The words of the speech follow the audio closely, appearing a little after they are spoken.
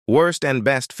Worst and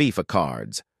Best FIFA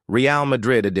Cards, Real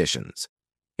Madrid Editions.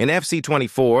 In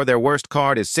FC24, their worst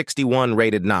card is 61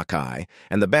 rated Nakai,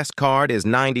 and the best card is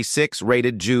 96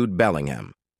 rated Jude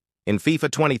Bellingham. In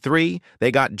FIFA 23,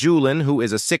 they got Julian, who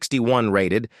is a 61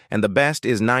 rated, and the best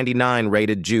is 99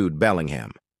 rated Jude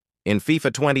Bellingham. In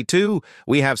FIFA 22,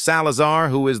 we have Salazar,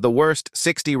 who is the worst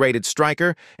 60 rated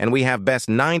striker, and we have best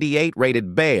 98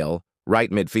 rated Bale,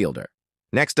 right midfielder.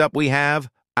 Next up, we have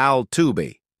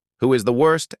Al-Tubi, who is the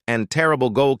worst and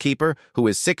terrible goalkeeper, who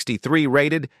is 63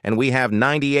 rated, and we have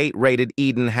 98 rated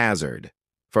Eden Hazard.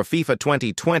 For FIFA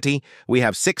 2020, we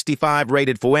have 65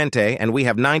 rated Fuente, and we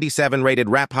have 97 rated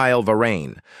Raphael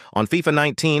Varane. On FIFA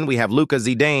 19, we have Luka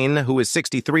Zidane, who is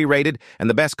 63 rated, and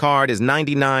the best card is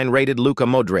 99 rated Luka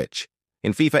Modric.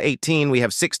 In FIFA 18, we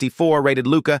have 64 rated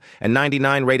Luka and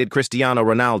 99 rated Cristiano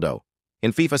Ronaldo.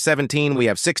 In FIFA 17, we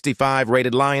have 65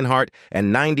 rated Lionheart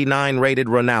and 99 rated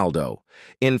Ronaldo.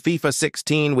 In FIFA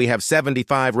 16, we have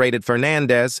 75 rated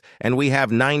Fernandez, and we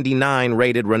have 99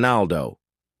 rated Ronaldo.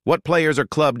 What players or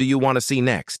club do you want to see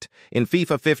next? In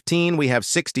FIFA 15, we have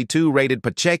 62 rated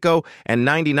Pacheco and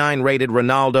 99 rated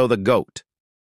Ronaldo the GOAT.